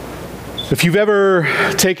If you've ever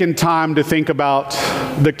taken time to think about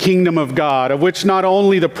the kingdom of God, of which not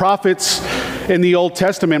only the prophets in the Old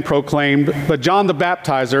Testament proclaimed, but John the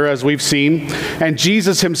Baptizer, as we've seen, and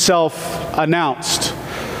Jesus himself announced,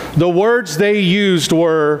 the words they used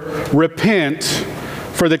were, "Repent,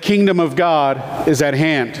 for the kingdom of God is at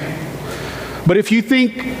hand." But if you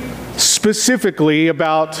think specifically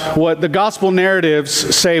about what the gospel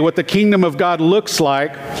narratives say, what the kingdom of God looks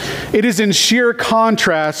like, it is in sheer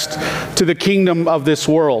contrast to the kingdom of this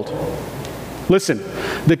world. Listen,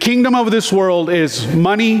 the kingdom of this world is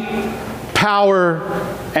money, power,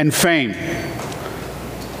 and fame.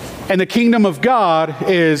 And the kingdom of God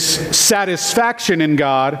is satisfaction in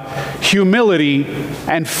God, humility,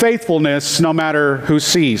 and faithfulness no matter who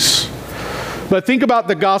sees. But think about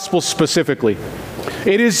the gospel specifically.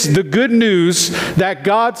 It is the good news that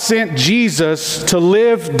God sent Jesus to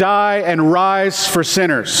live, die, and rise for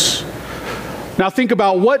sinners. Now think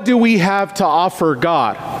about, what do we have to offer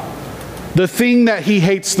God? The thing that he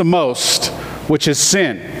hates the most, which is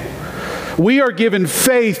sin. We are given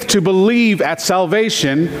faith to believe at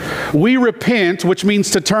salvation. We repent, which means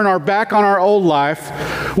to turn our back on our old life,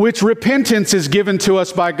 which repentance is given to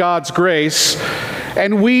us by God's grace.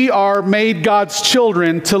 And we are made God's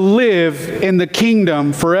children to live in the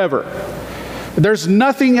kingdom forever. There's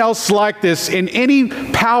nothing else like this in any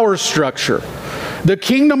power structure. The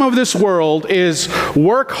kingdom of this world is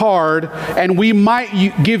work hard and we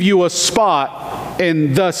might give you a spot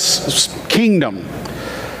in this kingdom.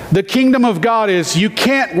 The kingdom of God is you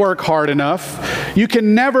can't work hard enough. You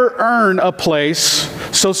can never earn a place,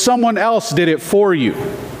 so someone else did it for you.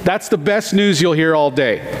 That's the best news you'll hear all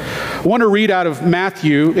day. I want to read out of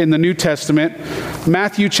Matthew in the New Testament,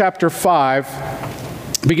 Matthew chapter 5,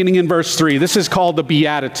 beginning in verse 3. This is called the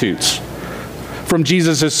Beatitudes from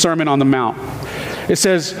Jesus' Sermon on the Mount. It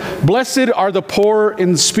says, "Blessed are the poor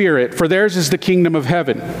in spirit, for theirs is the kingdom of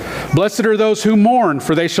heaven. Blessed are those who mourn,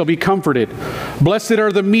 for they shall be comforted. Blessed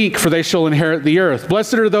are the meek, for they shall inherit the earth.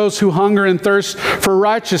 Blessed are those who hunger and thirst for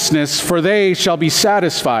righteousness, for they shall be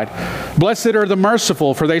satisfied. Blessed are the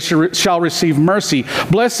merciful, for they shall receive mercy.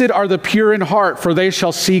 Blessed are the pure in heart, for they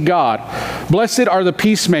shall see God. Blessed are the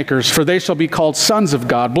peacemakers, for they shall be called sons of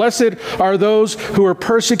God. Blessed are those who are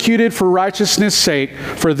persecuted for righteousness' sake,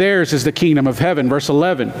 for theirs is the kingdom of heaven." Verse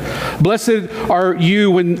 11, "Blessed are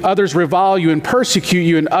you when others revile you and persecute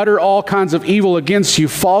you and utter all kinds of evil against you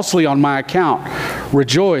falsely on my account.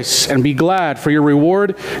 Rejoice and be glad, for your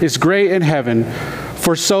reward is great in heaven,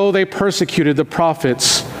 for so they persecuted the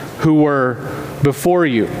prophets who were before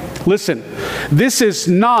you." Listen, this is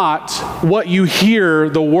not what you hear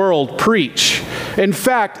the world preach. In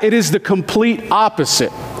fact, it is the complete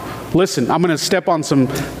opposite. Listen, I'm going to step on some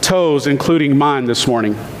toes, including mine this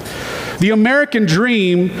morning. The American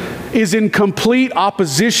dream is in complete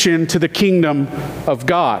opposition to the kingdom of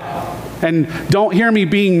God. And don't hear me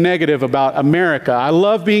being negative about America. I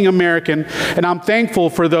love being American, and I'm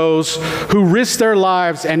thankful for those who risked their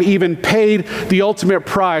lives and even paid the ultimate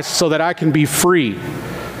price so that I can be free.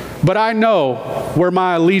 But I know where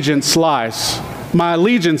my allegiance lies. My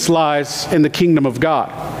allegiance lies in the kingdom of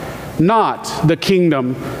God, not the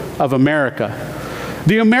kingdom of America.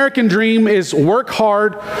 The American dream is work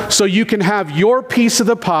hard so you can have your piece of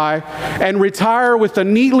the pie and retire with a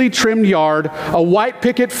neatly trimmed yard, a white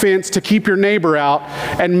picket fence to keep your neighbor out,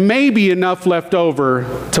 and maybe enough left over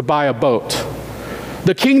to buy a boat.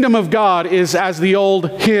 The kingdom of God is as the old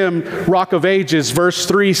hymn, Rock of Ages, verse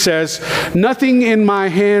 3 says, "Nothing in my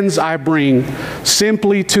hands I bring,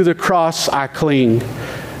 simply to the cross I cling.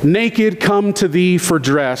 Naked come to thee for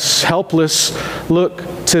dress, helpless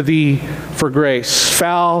look to thee for grace.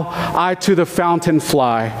 Foul I to the fountain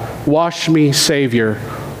fly, wash me, Savior,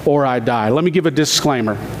 or I die." Let me give a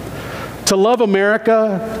disclaimer. To love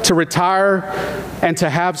America, to retire, and to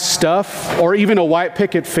have stuff, or even a white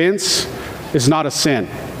picket fence, is not a sin.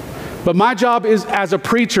 But my job is, as a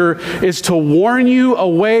preacher, is to warn you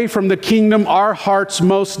away from the kingdom our hearts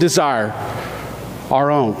most desire, our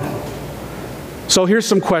own. So here's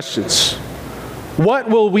some questions. What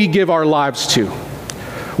will we give our lives to?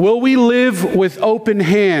 Will we live with open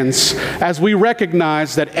hands as we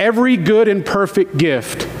recognize that every good and perfect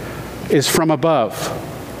gift is from above?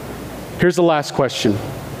 Here's the last question.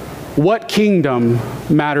 What kingdom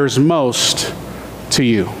matters most to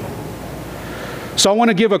you? So I want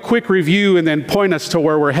to give a quick review and then point us to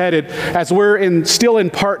where we're headed as we're still in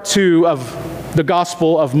part 2 of the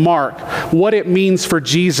Gospel of Mark, what it means for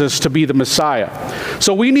Jesus to be the Messiah.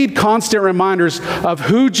 So we need constant reminders of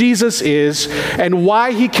who Jesus is and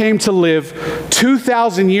why he came to live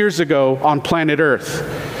 2,000 years ago on planet Earth.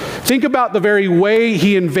 Think about the very way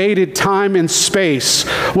he invaded time and space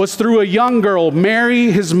was through a young girl,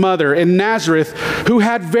 Mary, his mother, in Nazareth, who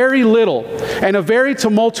had very little and a very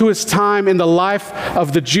tumultuous time in the life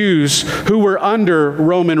of the Jews who were under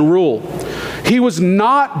Roman rule. He was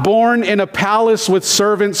not born in a palace with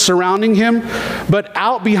servants surrounding him, but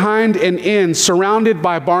out behind an inn, surrounded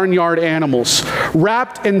by barnyard animals,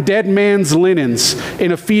 wrapped in dead man's linens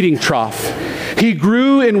in a feeding trough. He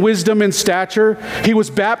grew in wisdom and stature. He was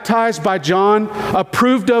baptized by John,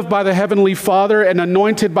 approved of by the Heavenly Father, and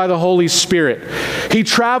anointed by the Holy Spirit. He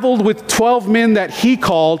traveled with 12 men that he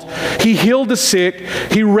called. He healed the sick.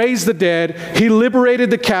 He raised the dead. He liberated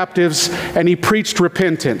the captives, and he preached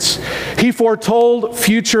repentance. He foretold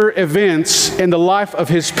future events in the life of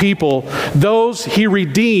his people, those he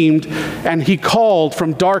redeemed, and he called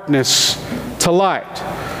from darkness to light.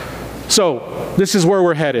 So, this is where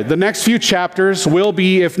we're headed. The next few chapters will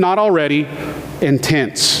be, if not already,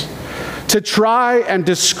 intense. To try and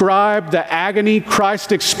describe the agony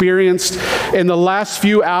Christ experienced in the last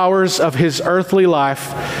few hours of his earthly life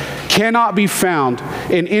cannot be found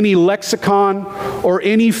in any lexicon or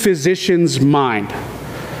any physician's mind.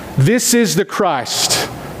 This is the Christ,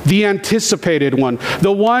 the anticipated one,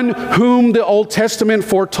 the one whom the Old Testament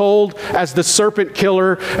foretold as the serpent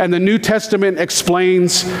killer and the New Testament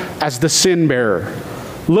explains as the sin bearer.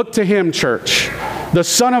 Look to him, church, the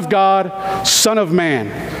Son of God, Son of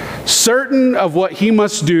Man, certain of what he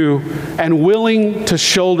must do and willing to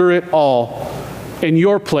shoulder it all in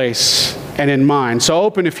your place and in mine. So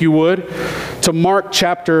open, if you would, to Mark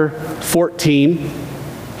chapter 14.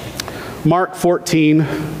 Mark 14,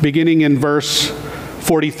 beginning in verse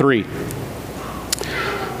 43.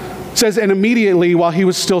 It says, "And immediately while he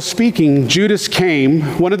was still speaking, Judas came,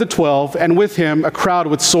 one of the 12, and with him a crowd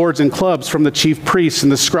with swords and clubs from the chief priests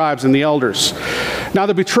and the scribes and the elders. Now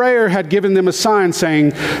the betrayer had given them a sign,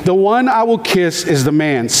 saying, 'The one I will kiss is the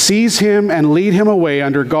man. Seize him and lead him away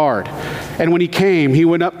under guard.' And when he came, he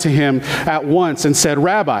went up to him at once and said,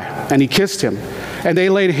 'Rabbi,' and he kissed him. And they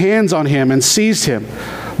laid hands on him and seized him.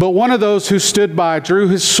 But one of those who stood by drew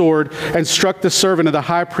his sword and struck the servant of the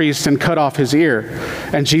high priest and cut off his ear.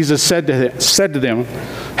 And Jesus said to them,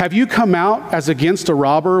 'Have you come out as against a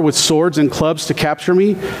robber with swords and clubs to capture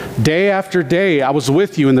me? Day after day I was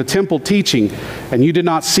with you in the temple teaching, and you did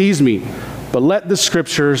not seize me. But let the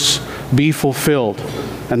scriptures be fulfilled.'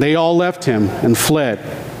 And they all left him and fled."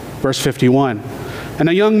 Verse 51. "And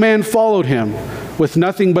a young man followed him with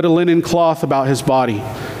nothing but a linen cloth about his body.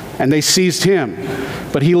 And they seized him,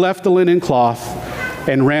 but he left the linen cloth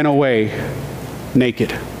and ran away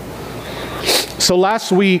naked." So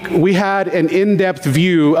last week, we had an in-depth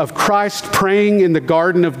view of Christ praying in the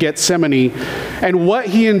Garden of Gethsemane and what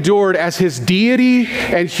he endured as his deity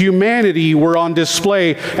and humanity were on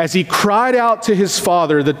display as he cried out to his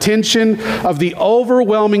Father, the tension of the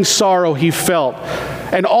overwhelming sorrow he felt,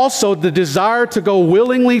 and also the desire to go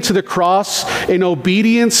willingly to the cross in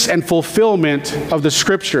obedience and fulfillment of the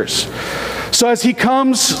Scriptures. So as he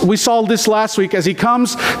comes, we saw this last week, as he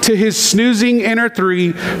comes to his snoozing inner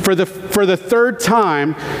three for the third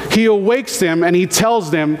time, he awakes them and he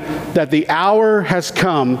tells them that the hour has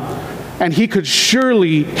come, and he could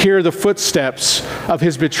surely hear the footsteps of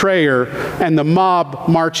his betrayer and the mob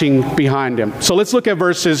marching behind him. So let's look at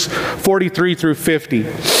verses 43 through 50.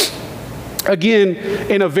 Again,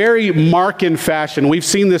 in a very Markan fashion, we've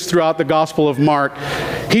seen this throughout the Gospel of Mark,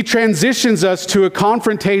 he transitions us to a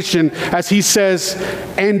confrontation as he says,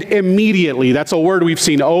 "and immediately." That's a word we've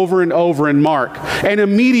seen over and over in Mark. And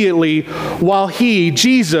immediately, while he,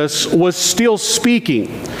 Jesus, was still speaking.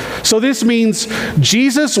 So this means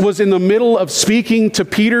Jesus was in the middle of speaking to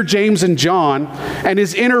Peter, James, and John, and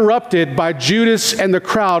is interrupted by Judas and the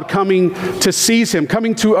crowd coming to seize him,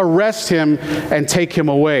 coming to arrest him and take him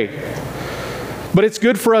away. But it's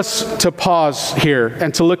good for us to pause here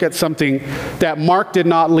and to look at something that Mark did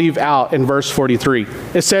not leave out in verse 43.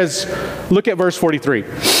 It says, look at verse 43.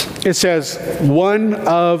 It says, "One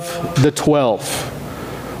of the 12.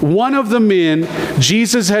 One of the men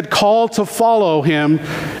Jesus had called to follow him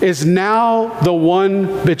is now the one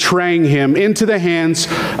betraying him into the hands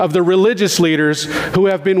of the religious leaders who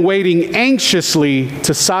have been waiting anxiously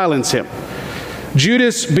to silence him."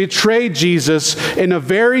 Judas betrayed Jesus in a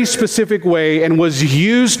very specific way and was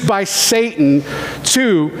used by Satan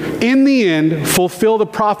to, in the end, fulfill the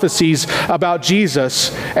prophecies about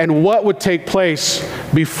Jesus and what would take place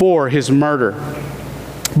before his murder.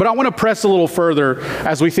 But I want to press a little further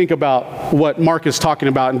as we think about what Mark is talking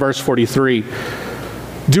about in verse 43.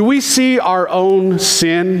 Do we see our own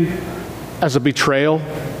sin as a betrayal?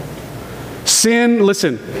 Sin,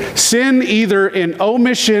 listen, sin either in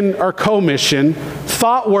omission or commission,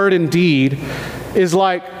 thought, word, and deed, is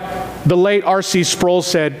like the late R.C. Sproul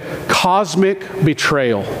said, cosmic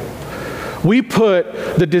betrayal. We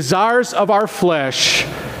put the desires of our flesh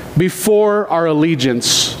before our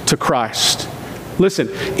allegiance to Christ. Listen,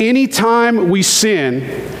 anytime we sin,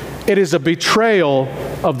 it is a betrayal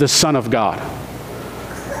of the Son of God.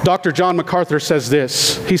 Dr. John MacArthur says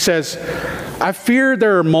this. He says, I fear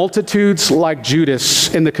there are multitudes like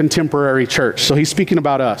Judas in the contemporary church. So he's speaking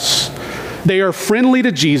about us. They are friendly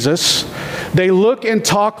to Jesus. They look and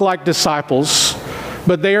talk like disciples,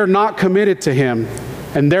 but they are not committed to him.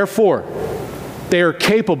 And therefore, they are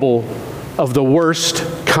capable of the worst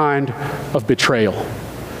kind of betrayal.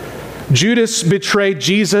 Judas betrayed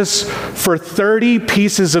Jesus for 30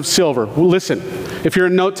 pieces of silver. Listen, if you're a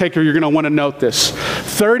note taker, you're going to want to note this.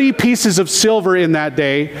 30 pieces of silver in that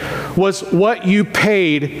day was what you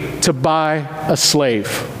paid to buy a slave.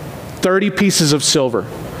 30 pieces of silver.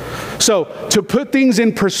 So, to put things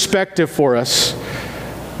in perspective for us,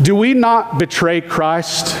 do we not betray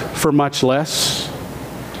Christ for much less?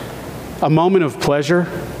 A moment of pleasure?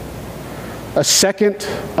 A second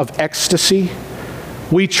of ecstasy?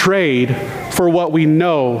 We trade for what we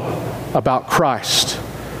know about Christ,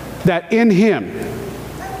 that in him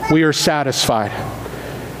we are satisfied.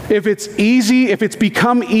 If it's easy, if it's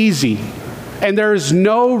become easy, and there is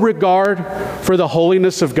no regard for the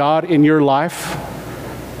holiness of God in your life,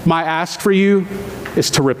 my ask for you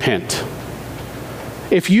is to repent.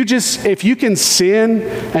 If you can sin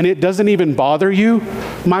and it doesn't even bother you,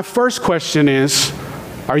 my first question is,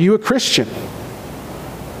 are you a Christian?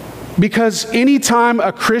 Because anytime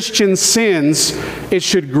a Christian sins, it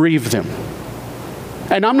should grieve them.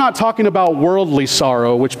 And I'm not talking about worldly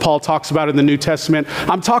sorrow, which Paul talks about in the New Testament.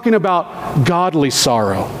 I'm talking about godly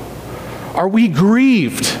sorrow. Are we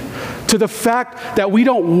grieved to the fact that we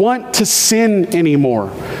don't want to sin anymore?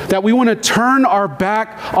 That we want to turn our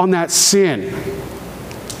back on that sin?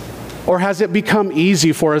 Or has it become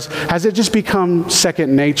easy for us? Has it just become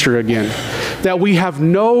second nature again? That we have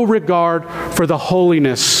no regard for the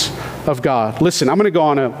holiness of God. Listen, I'm going to go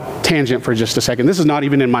on a tangent for just a second. This is not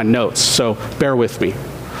even in my notes, so bear with me.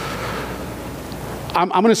 I'm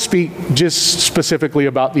going to speak just specifically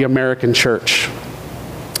about the American church.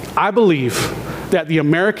 I believe that the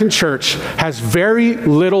American church has very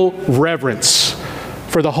little reverence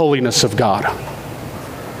for the holiness of God.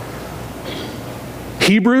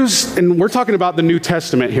 Hebrews, and we're talking about the New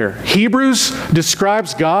Testament here, Hebrews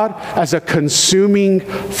describes God as a consuming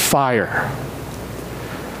fire.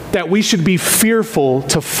 That we should be fearful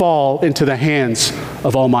to fall into the hands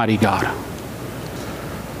of Almighty God.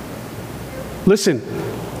 Listen,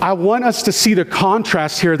 I want us to see the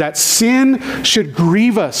contrast here that sin should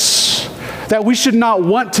grieve us, that we should not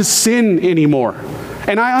want to sin anymore.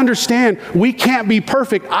 And I understand we can't be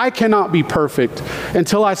perfect. I cannot be perfect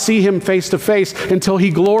until I see him face to face, until he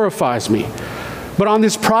glorifies me. But on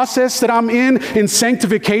this process that I'm in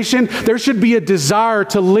sanctification, there should be a desire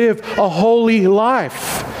to live a holy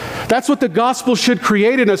life. That's what the gospel should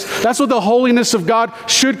create in us. That's what the holiness of God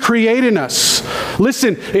should create in us.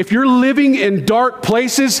 Listen, if you're living in dark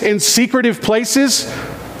places, in secretive places,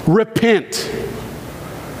 repent.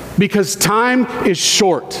 Because time is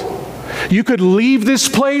short. You could leave this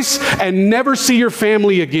place and never see your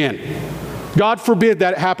family again. God forbid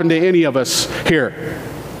that happen to any of us here.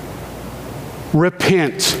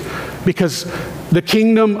 Repent, because the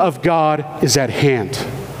kingdom of God is at hand.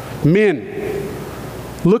 Men,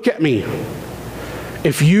 look at me.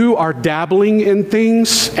 If you are dabbling in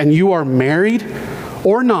things and you are married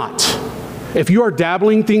or not, if you are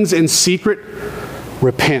dabbling things in secret,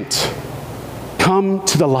 repent. Come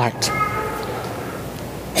to the light.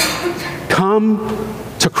 Come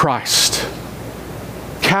to Christ.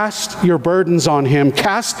 Cast your burdens on him.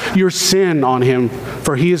 Cast your sin on him,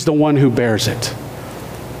 for he is the one who bears it.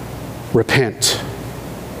 Repent.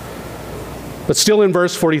 But still in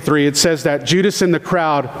verse 43, it says that Judas and the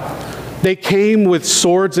crowd, they came with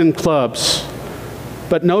swords and clubs.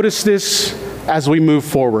 But notice this as we move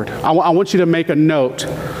forward. I want you to make a note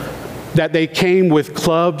that they came with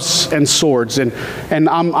clubs and swords. And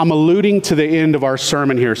I'm alluding to the end of our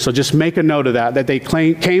sermon here, so just make a note of that they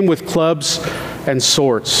came with clubs and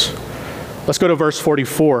swords. Let's go to verse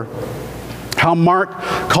 44. How Mark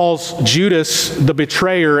calls Judas the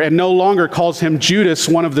betrayer and no longer calls him Judas,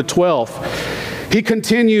 one of the 12. He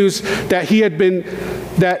continues that he had given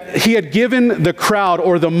the crowd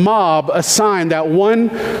or the mob a sign that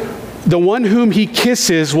the one whom he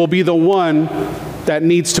kisses will be the one that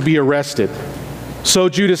needs to be arrested. So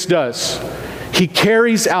Judas does. he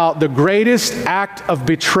carries out the greatest act of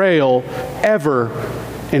betrayal ever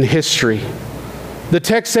in history. The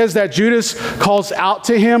text says that Judas calls out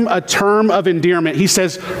to him a term of endearment. He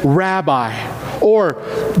says, "Rabbi," or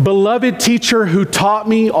 "beloved teacher who taught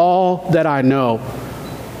me all that I know."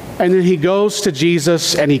 And then he goes to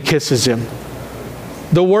Jesus and he kisses him.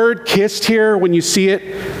 The word kissed here, when you see it,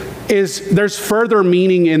 there's further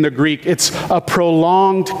meaning in the Greek. It's a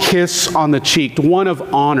prolonged kiss on the cheek, one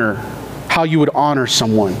of honor, how you would honor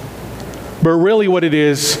someone. But really what it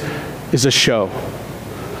is a show.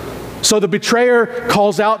 So the betrayer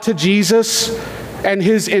calls out to Jesus and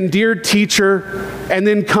his endeared teacher, and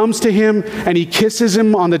then comes to him and he kisses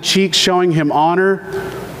him on the cheek, showing him honor.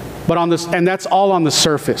 And that's all on the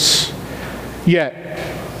surface. Yet,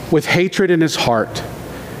 with hatred in his heart,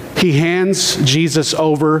 he hands Jesus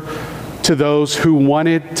over to those who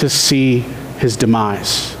wanted to see his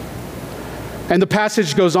demise. And the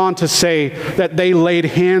passage goes on to say that they laid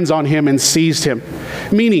hands on him and seized him,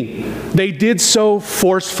 meaning they did so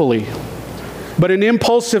forcefully. But an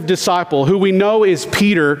impulsive disciple, who we know is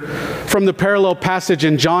Peter from the parallel passage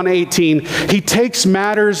in John 18, he takes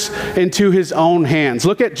matters into his own hands.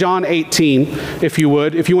 Look at John 18, if you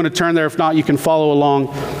would. If you want to turn there, if not, you can follow along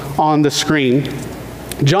on the screen.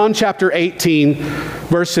 John chapter 18,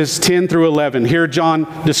 verses 10 through 11. Here John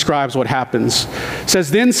describes what happens. It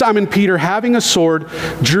says, "Then Simon Peter, having a sword,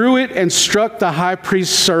 drew it and struck the high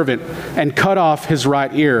priest's servant and cut off his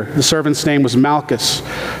right ear." The servant's name was Malchus.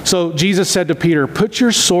 So Jesus said to Peter, "Put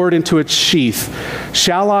your sword into its sheath.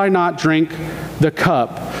 Shall I not drink the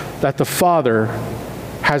cup that the Father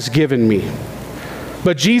has given me?"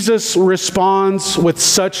 But Jesus responds with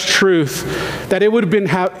such truth that it would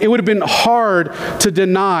have been hard to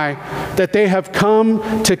deny that they have come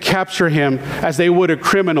to capture him as they would a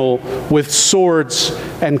criminal with swords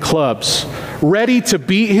and clubs, ready to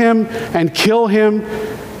beat him and kill him.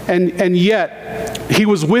 And yet he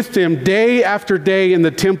was with them day after day in the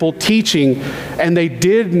temple teaching, and they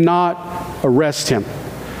did not arrest him.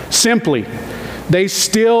 Simply, they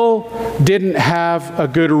still didn't have a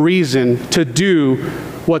good reason to do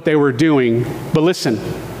what they were doing. But listen,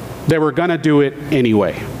 they were going to do it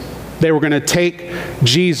anyway. They were going to take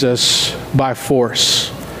Jesus by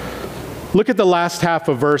force. Look at the last half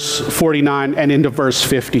of verse 49 and into verse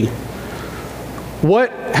 50.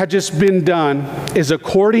 What had just been done is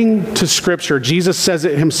according to Scripture. Jesus says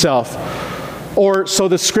it himself. Or so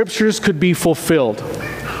the Scriptures could be fulfilled.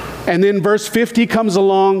 And then verse 50 comes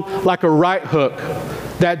along like a right hook,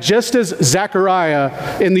 that just as Zechariah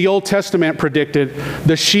in the Old Testament predicted,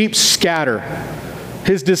 the sheep scatter.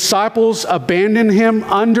 His disciples abandon him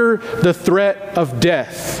under the threat of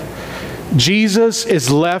death. Jesus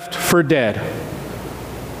is left for dead,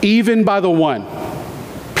 even by the one,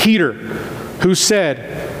 Peter, who said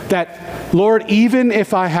that, "Lord, even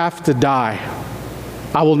if I have to die,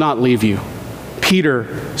 I will not leave you." Peter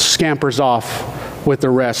scampers off with the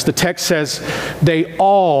rest. The text says they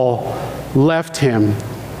all left him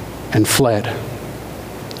and fled.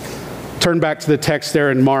 Turn back to the text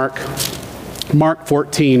there in Mark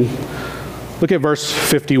 14. Look at verse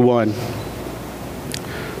 51.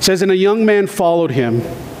 It says, "And a young man followed him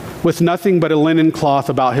with nothing but a linen cloth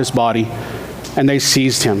about his body, and they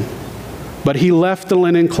seized him. But he left the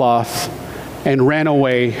linen cloth and ran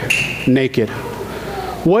away naked."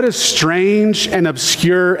 What a strange and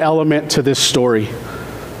obscure element to this story.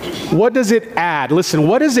 What does it add? Listen,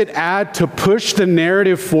 what does it add to push the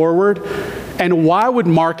narrative forward? And why would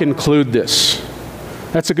Mark include this?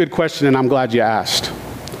 That's a good question, and I'm glad you asked.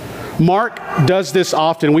 Mark does this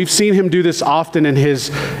often. We've seen him do this often in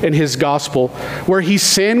his gospel, where he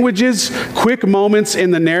sandwiches quick moments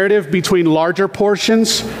in the narrative between larger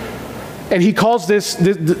portions. And he calls this,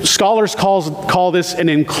 scholars call this an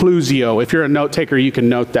inclusio. If you're a note taker, you can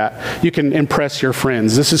note that. You can impress your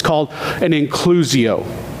friends. This is called an inclusio.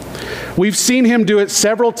 We've seen him do it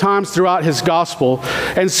several times throughout his gospel,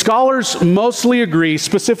 and scholars mostly agree,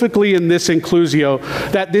 specifically in this inclusio,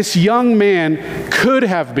 that this young man could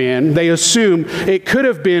have been, they assume it could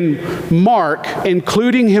have been Mark,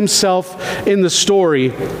 including himself in the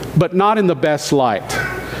story, but not in the best light.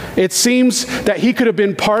 It seems that he could have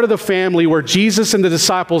been part of the family where Jesus and the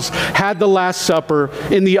disciples had the Last Supper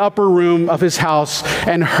in the upper room of his house,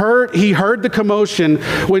 and he heard the commotion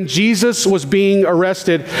when Jesus was being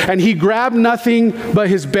arrested, and he grabbed nothing but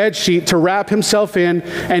his bedsheet to wrap himself in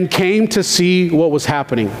and came to see what was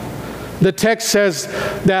happening. The text says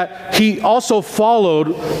that he also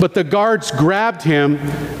followed, but the guards grabbed him,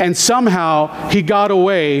 and somehow he got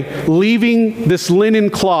away, leaving this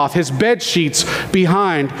linen cloth, his bed sheets,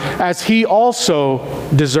 behind, as he also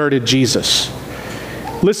deserted Jesus.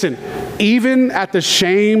 Listen, even at the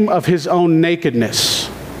shame of his own nakedness,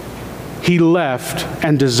 he left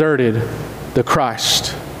and deserted the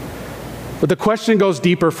Christ. But the question goes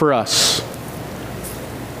deeper for us.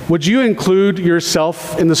 Would you include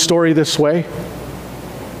yourself in the story this way?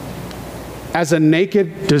 As a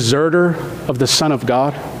naked deserter of the Son of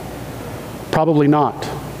God? Probably not.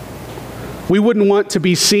 We wouldn't want to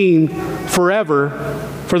be seen forever,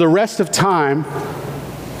 for the rest of time,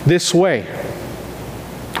 this way.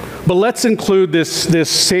 But let's include this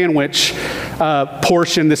sandwich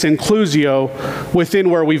portion, this inclusio, within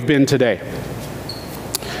where we've been today.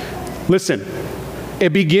 Listen,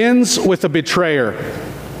 it begins with a betrayer,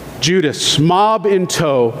 Judas, mob in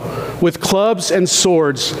tow, with clubs and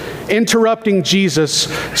swords, interrupting Jesus,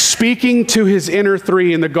 speaking to his inner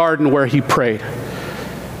three in the garden where he prayed.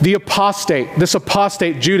 This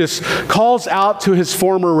apostate Judas, calls out to his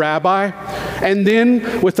former rabbi, and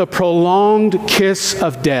then with a prolonged kiss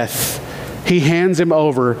of death, he hands him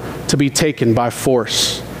over to be taken by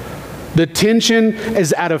force. The tension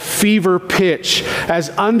is at a fever pitch as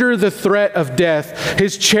under the threat of death,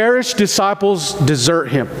 his cherished disciples desert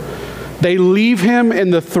him. They leave him in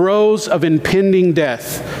the throes of impending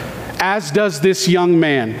death, as does this young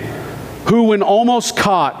man, who, when almost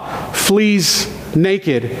caught, flees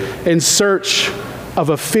naked in search of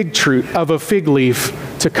a fig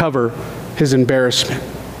leaf to cover his embarrassment.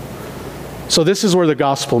 So this is where the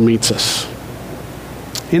gospel meets us.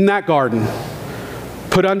 In that garden,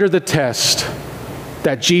 put under the test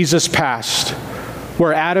that Jesus passed,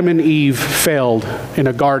 where Adam and Eve failed in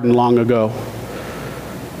a garden long ago.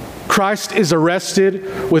 Christ is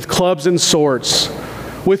arrested with clubs and swords,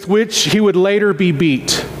 with which he would later be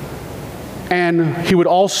beat, and he would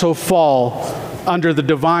also fall under the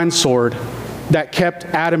divine sword that kept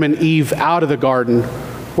Adam and Eve out of the garden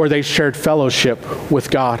where they shared fellowship with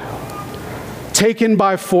God. Taken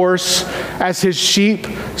by force as his sheep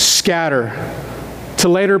scatter, to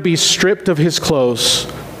later be stripped of his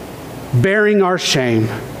clothes, bearing our shame,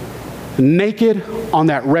 naked on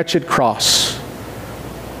that wretched cross.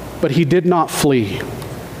 But he did not flee.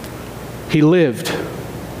 He lived,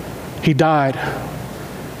 he died,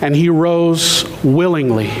 and he rose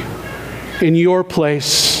willingly in your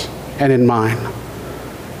place and in mine.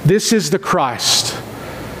 This is the Christ,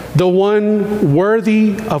 the one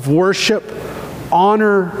worthy of worship,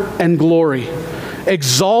 honor, and glory,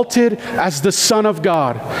 exalted as the Son of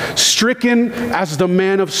God, stricken as the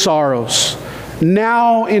man of sorrows,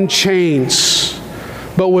 now in chains,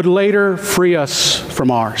 but would later free us from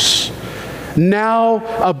ours. Now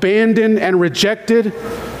abandoned and rejected,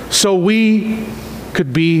 so we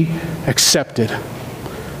could be accepted.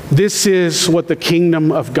 This is what the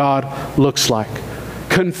kingdom of God looks like.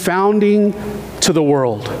 Confounding to the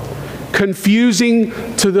world, confusing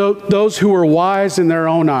to those who are wise in their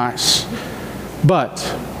own eyes, but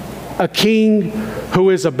a king who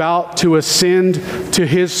is about to ascend to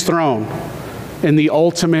his throne in the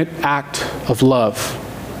ultimate act of love.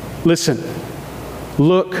 Listen,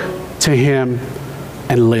 look to him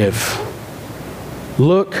and live.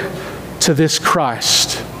 Look to this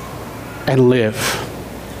Christ and live.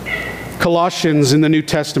 Colossians in the New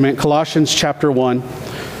Testament, Colossians chapter 1.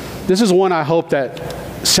 This is one I hope that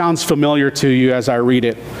sounds familiar to you as I read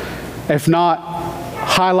it. If not,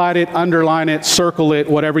 highlight it, underline it, circle it,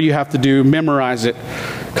 whatever you have to do, memorize it.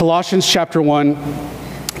 Colossians chapter 1,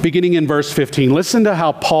 beginning in verse 15. Listen to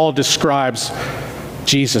how Paul describes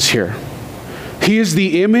Jesus here. He is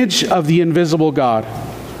the image of the invisible God,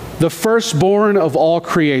 the firstborn of all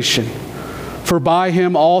creation. For by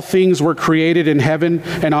him all things were created in heaven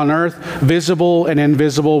and on earth, visible and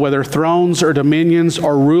invisible, whether thrones or dominions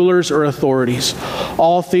or rulers or authorities.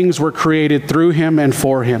 All things were created through him and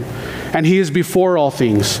for him. And he is before all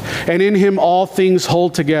things, and in him all things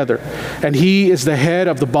hold together. And he is the head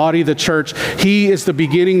of the body, the church. He is the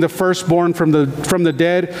beginning, the firstborn from the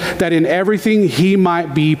dead, that in everything he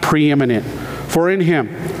might be preeminent. For in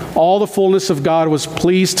him all the fullness of God was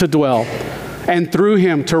pleased to dwell, and through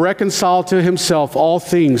him to reconcile to himself all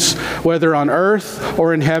things, whether on earth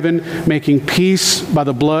or in heaven, making peace by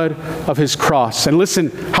the blood of his cross. And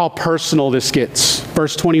listen how personal this gets.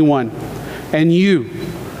 Verse 21, and you,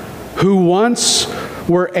 who once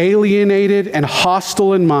were alienated and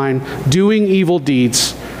hostile in mind, doing evil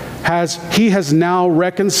deeds, he has now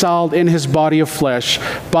reconciled in his body of flesh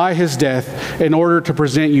by his death, in order to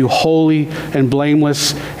present you holy and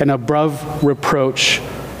blameless and above reproach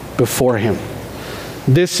before him.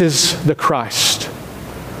 This is the Christ,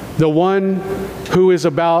 the one who is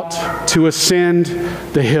about to ascend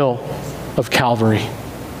the hill of Calvary,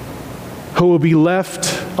 who will be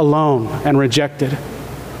left alone and rejected,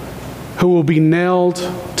 who will be nailed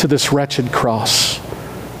to this wretched cross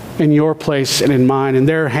in your place and in mine, and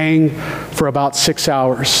there hang for about 6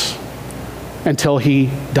 hours until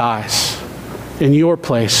he dies in your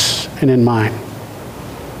place and in mine.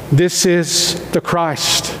 This is the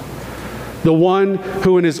Christ, the one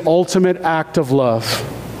who in his ultimate act of love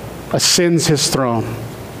ascends his throne,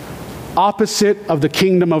 opposite of the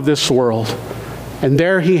kingdom of this world. And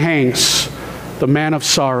there he hangs, the man of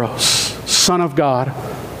sorrows, Son of God,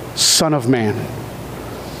 Son of man.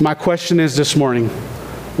 My question is this morning,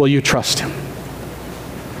 will you trust him?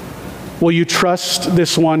 Will you trust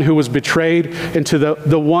this one who was betrayed into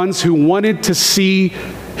the ones who wanted to see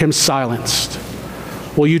him silenced?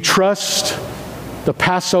 Will you trust the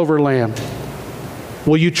Passover lamb?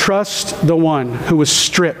 Will you trust the one who was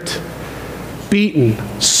stripped, beaten,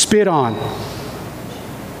 spit on?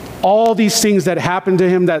 All these things that happened to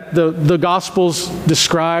him that the Gospels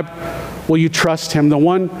describe, will you trust him? The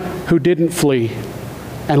one who didn't flee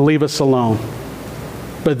and leave us alone,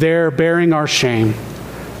 but there bearing our shame,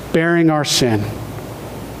 bearing our sin,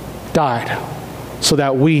 died so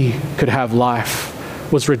that we could have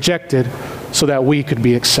life, was rejected so that we could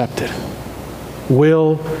be accepted.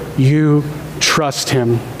 Will you trust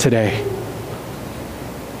him today?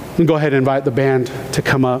 And go ahead and invite the band to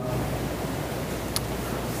come up.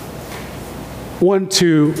 I want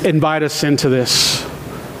to invite us into this.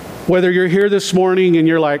 Whether you're here this morning and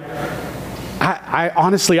you're like, I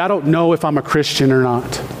honestly don't know if I'm a Christian or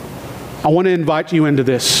not. I want to invite you into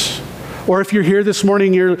this. Or if you're here this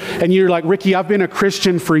morning and you're like, Ricky, I've been a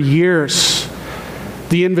Christian for years.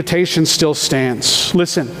 The invitation still stands.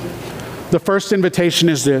 Listen, the first invitation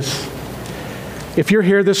is this. If you're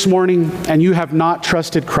here this morning and you have not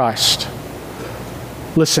trusted Christ,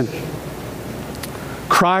 listen.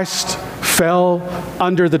 Christ fell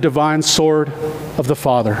under the divine sword of the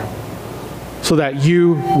Father so that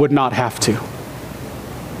you would not have to.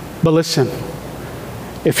 But listen,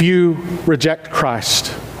 if you reject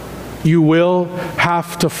Christ, you will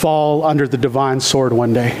have to fall under the divine sword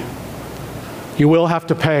one day. You will have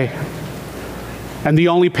to pay. And the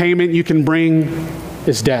only payment you can bring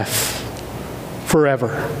is death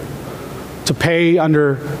forever, to pay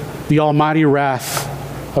under the almighty wrath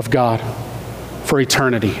of God for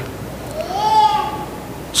eternity.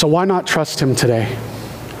 So why not trust him today?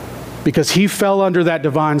 Because he fell under that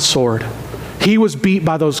divine sword. He was beat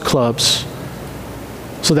by those clubs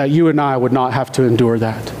so that you and I would not have to endure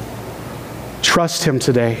that. Trust him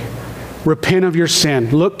today. Repent of your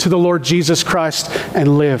sin. Look to the Lord Jesus Christ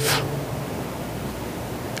and live.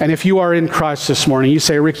 And if you are in Christ this morning, you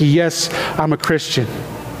say, Ricky, yes, I'm a Christian.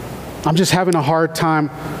 I'm just having a hard time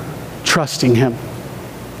trusting him.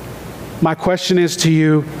 My question is to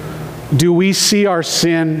you, do we see our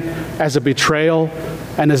sin as a betrayal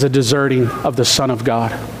and as a deserting of the Son of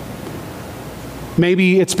God?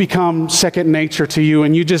 Maybe it's become second nature to you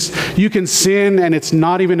and you can sin and it's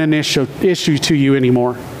not even an issue to you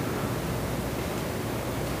anymore.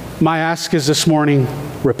 My ask is this morning,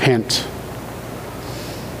 repent.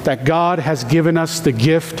 That God has given us the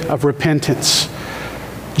gift of repentance.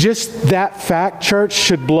 Just that fact, church,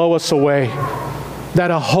 should blow us away. That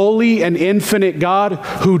a holy and infinite God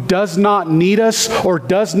who does not need us or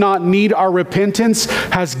does not need our repentance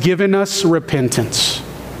has given us repentance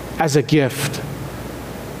as a gift.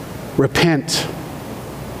 Repent.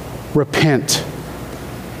 Repent.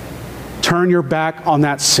 Turn your back on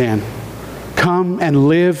that sin. Come and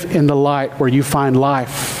live in the light where you find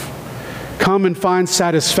life. Come and find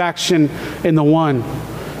satisfaction in the one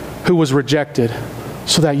who was rejected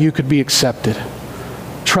so that you could be accepted.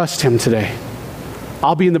 Trust him today.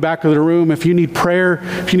 I'll be in the back of the room. If you need prayer,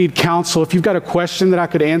 if you need counsel, if you've got a question that I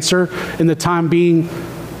could answer in the time being,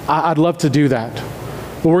 I'd love to do that.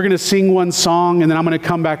 But we're going to sing one song, and then I'm going to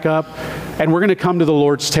come back up, and we're going to come to the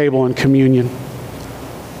Lord's table in communion.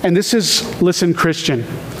 And this is, listen, Christian,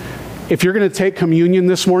 if you're going to take communion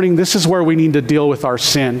this morning, this is where we need to deal with our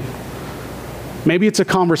sin. Maybe it's a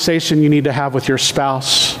conversation you need to have with your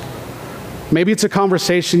spouse. Maybe it's a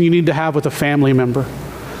conversation you need to have with a family member.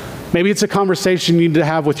 Maybe it's a conversation you need to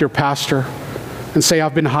have with your pastor and say,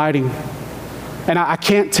 I've been hiding. And I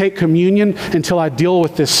can't take communion until I deal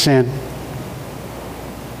with this sin.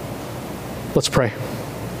 Let's pray.